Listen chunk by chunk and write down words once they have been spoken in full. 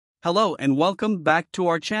Hello and welcome back to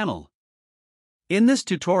our channel. In this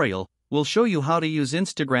tutorial, we'll show you how to use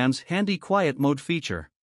Instagram's handy quiet mode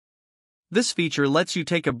feature. This feature lets you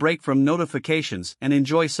take a break from notifications and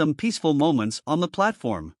enjoy some peaceful moments on the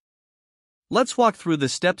platform. Let's walk through the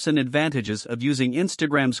steps and advantages of using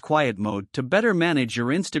Instagram's quiet mode to better manage your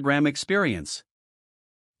Instagram experience.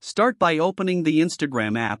 Start by opening the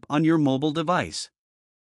Instagram app on your mobile device.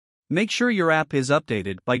 Make sure your app is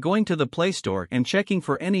updated by going to the Play Store and checking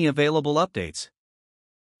for any available updates.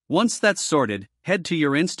 Once that's sorted, head to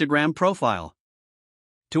your Instagram profile.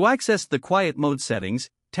 To access the quiet mode settings,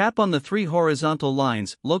 tap on the three horizontal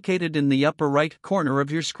lines located in the upper right corner of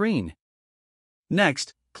your screen.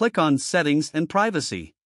 Next, click on Settings and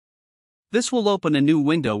Privacy. This will open a new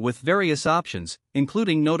window with various options,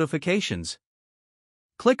 including notifications.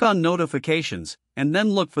 Click on Notifications, and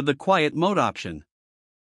then look for the quiet mode option.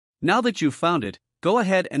 Now that you've found it, go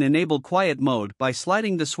ahead and enable quiet mode by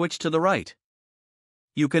sliding the switch to the right.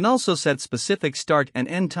 You can also set specific start and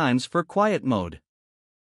end times for quiet mode.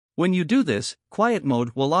 When you do this, quiet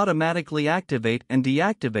mode will automatically activate and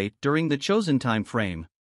deactivate during the chosen time frame.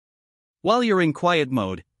 While you're in quiet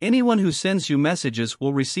mode, anyone who sends you messages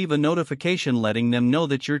will receive a notification letting them know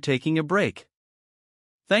that you're taking a break.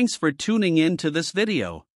 Thanks for tuning in to this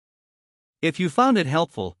video. If you found it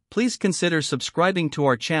helpful, please consider subscribing to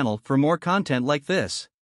our channel for more content like this.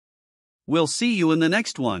 We'll see you in the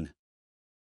next one.